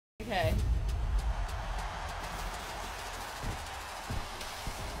Okay.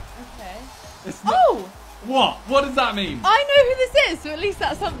 Okay. Oh! What? What does that mean? I know who this is, so at least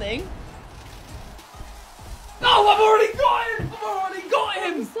that's something. No, I've already got him! I've already got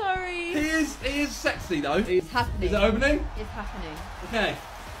him! I'm sorry. He is sexy though. It's happening. Is it opening? It's happening. Okay.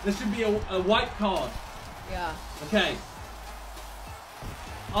 This should be a white card. Yeah. Okay.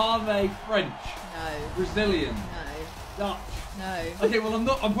 Are they French? No. Brazilian? No. Dutch? No. Okay, well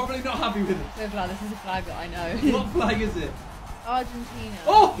I'm probably not happy with it. So glad this is a flag that I know. What flag is it? Argentina.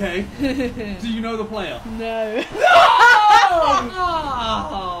 Okay. Do you know the player? No. No!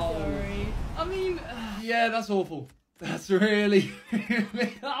 Sorry. I mean, yeah, that's awful. That's really,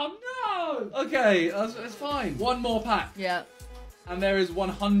 oh no! Okay, it's fine. One more pack. Yeah. And there is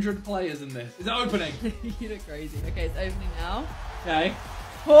 100 players in this. Is it opening? You look crazy. Okay, it's opening now. Okay.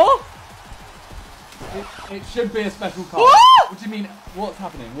 Oh! It should be a special card. Oh! What do you mean? What's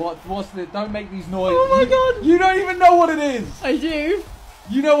happening? What's the? Don't make these noises. Oh my god! You don't even know what it is. I do.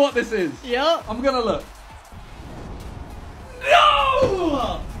 You know what this is. Yep. I'm gonna look.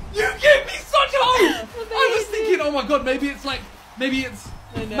 No! You give me such hope. I was thinking, oh my god, maybe it's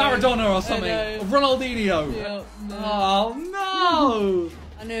Maradona or something. Or Ronaldinho. Yep. No. Oh no!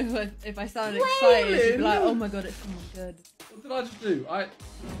 I know if I sounded excited, you'd be like, oh my god, it's someone good. What did I just do?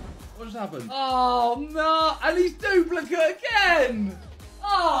 What just happened? Oh no! And he's duplicate again!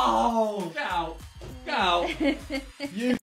 Oh! Get out! Get out! You